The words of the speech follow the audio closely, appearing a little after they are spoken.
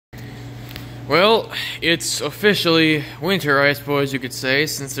Well, it's officially winter, I suppose you could say,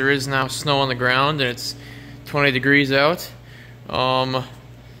 since there is now snow on the ground and it's 20 degrees out.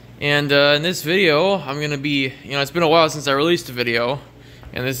 In this video, I'm going to be, it's been a while since I released a video,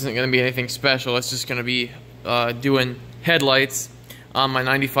 and this isn't going to be anything special. It's just going to be doing headlights on my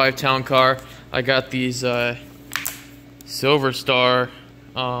 95 town car. I got these Silver Star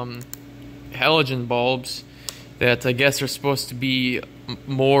halogen bulbs that I guess are supposed to be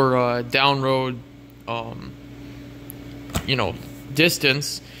more down road,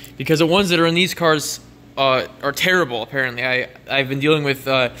 distance, because the ones that are in these cars are terrible. Apparently, I've been dealing with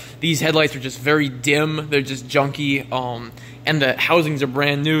these headlights are just very dim. They're just junky, and the housings are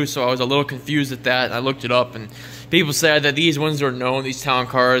brand new. So I was a little confused at that. I looked it up, and people said that these ones are known, these town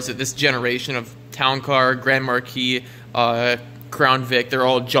cars, that this generation of town car, Grand Marquis, Crown Vic, they're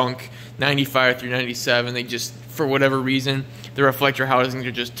all junk. 95 through 97, they just, for whatever reason, the reflector housings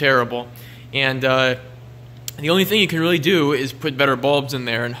are just terrible. And the only thing you can really do is put better bulbs in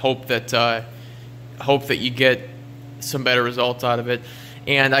there and hope that you get some better results out of it.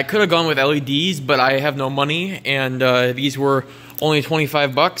 And I could have gone with LEDs, but I have no money, and these were only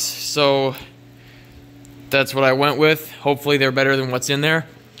 25 bucks, so that's what I went with. Hopefully they're better than what's in there.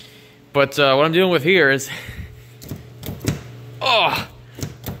 But what I'm dealing with here is,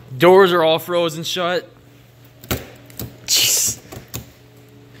 doors are all frozen shut. Jeez.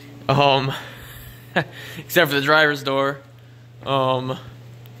 Except for the driver's door.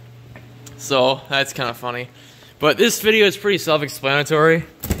 So that's kind of funny. But this video is pretty self-explanatory.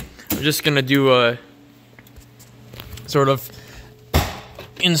 I'm just gonna do a sort of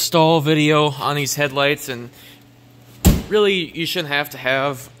install video on these headlights, and really you shouldn't have to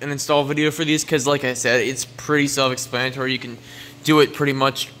have an install video for these, because like I said, it's pretty self-explanatory. You can do it pretty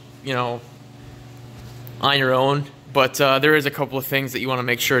much, on your own. But there is a couple of things that you want to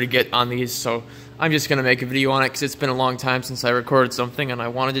make sure to get on these, so I'm just going to make a video on it because it's been a long time since I recorded something and I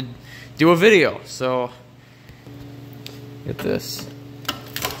wanted to do a video. So, get this.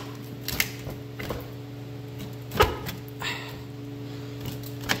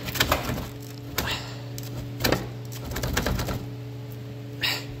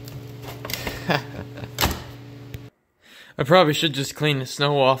 I probably should just clean the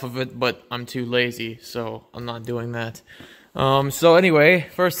snow off of it, but I'm too lazy, so I'm not doing that. So anyway,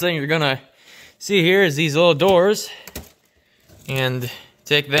 first thing you're gonna see here is these little doors, and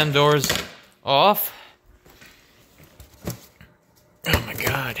take them doors off. Oh my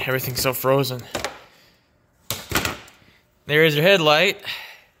god, everything's so frozen. There's your headlight.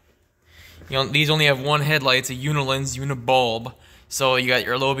 These only have one headlight. It's a unilens, unibulb. So you got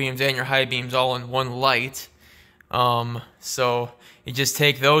your low beams and your high beams all in one light. So you just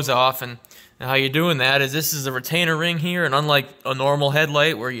take those off, and how you're doing that is, this is a retainer ring here, and unlike a normal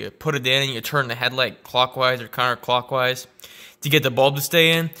headlight where you put it in and you turn the headlight clockwise or counterclockwise to get the bulb to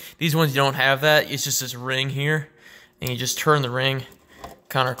stay in, these ones you don't have that. It's just this ring here, and you just turn the ring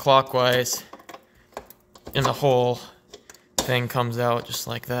counterclockwise and the whole thing comes out just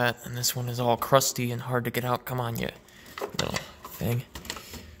like that. And this one is all crusty and hard to get out. Come on, you little thing.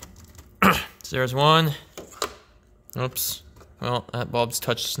 So there's one. Oops. Well, that bulb's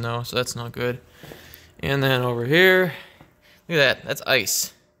touched snow, so that's not good. And then over here, look at that. That's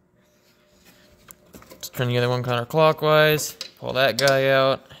ice. Let's turn the other one counterclockwise. Pull that guy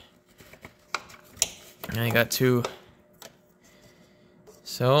out. And you got two.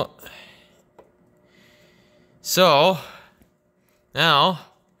 So now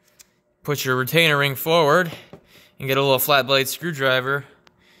put your retainer ring forward and get a little flat blade screwdriver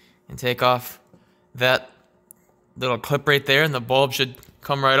and take off that little clip right there, and the bulb should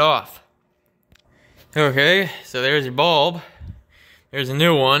come right off. Okay, so there's your bulb. There's a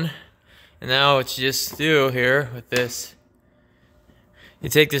new one. And now what you just do here with this, you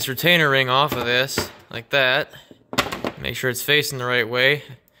take this retainer ring off of this, like that. Make sure it's facing the right way.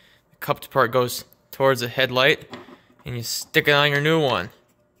 The cupped part goes towards the headlight, and you stick it on your new one.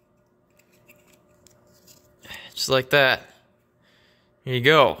 Just like that. Here you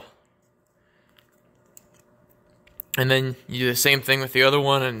go. And then you do the same thing with the other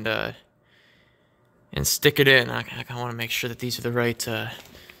one, and stick it in. I want to make sure that these are the right. Yeah,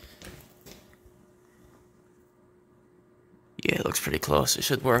 it looks pretty close. It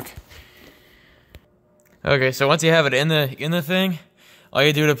should work. Okay, so once you have it in the thing, all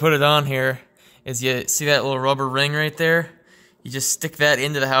you do to put it on here is, you see that little rubber ring right there? You just stick that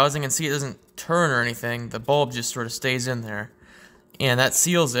into the housing, and see, it doesn't turn or anything. The bulb just sort of stays in there, and that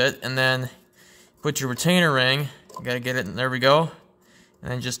seals it. And then put your retainer ring. You gotta get it, and there we go.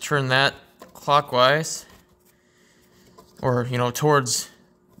 And then just turn that clockwise, or towards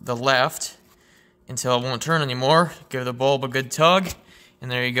the left, until it won't turn anymore. Give the bulb a good tug,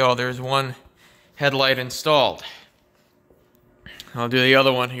 and there you go. There's one headlight installed. I'll do the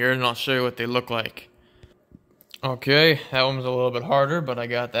other one here, and I'll show you what they look like. Okay, that one was a little bit harder, but I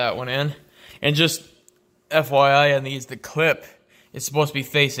got that one in. And just FYI on these, the clip is supposed to be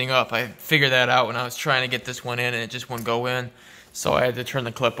facing up. I figured that out when I was trying to get this one in, and it just wouldn't go in. So I had to turn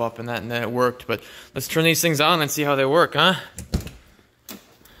the clip up, and then it worked. But let's turn these things on and see how they work, huh?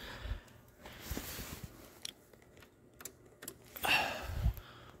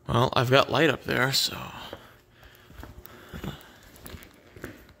 Well, I've got light up there, so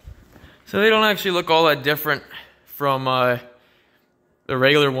they don't actually look all that different from the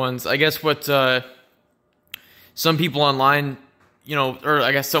regular ones. I guess what some people online, you know, or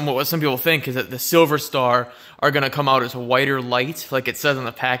I guess what some people think is that the Silver Star are going to come out as a whiter light, like it says on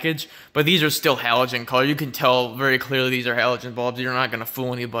the package, but these are still halogen color. You can tell very clearly these are halogen bulbs. You're not going to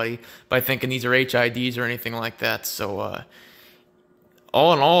fool anybody by thinking these are HIDs or anything like that. So,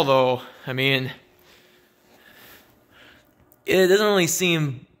 all in all, though, I mean, it doesn't really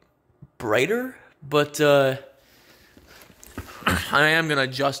seem brighter, but I am going to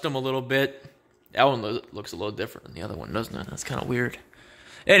adjust them a little bit. That one looks a little different than the other one, doesn't it? That's kind of weird.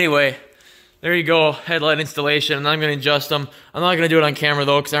 Anyway, there you go, headlight installation, and I'm going to adjust them. I'm not going to do it on camera,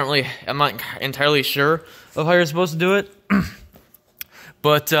 though, because I'm not entirely sure of how you're supposed to do it.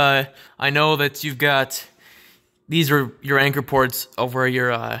 But I know that you've got, these are your anchor ports of where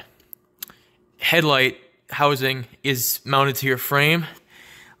your headlight housing is mounted to your frame.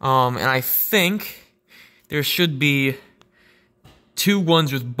 And I think there should be two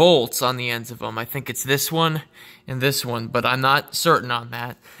ones with bolts on the ends of them. I think it's this one and this one, but I'm not certain on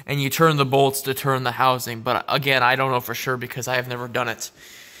that. And you turn the bolts to turn the housing, but again, I don't know for sure because I have never done it.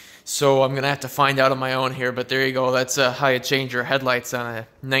 So I'm going to have to find out on my own here, but there you go. That's how you change your headlights on a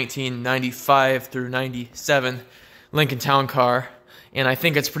 1995 through 97 Lincoln Town Car. And I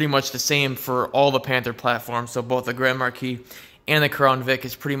think it's pretty much the same for all the Panther platforms, so both the Grand Marquis and the Crown Vic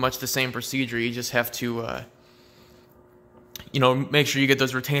is pretty much the same procedure. You just have to you know, make sure you get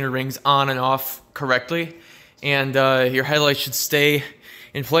those retainer rings on and off correctly, and your headlights should stay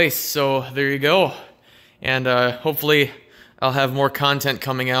in place. So there you go, and hopefully I'll have more content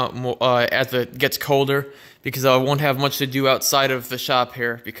coming out as it gets colder, because I won't have much to do outside of the shop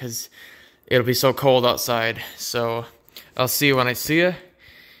here because it'll be so cold outside. So I'll see you when I see you,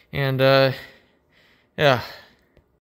 and yeah.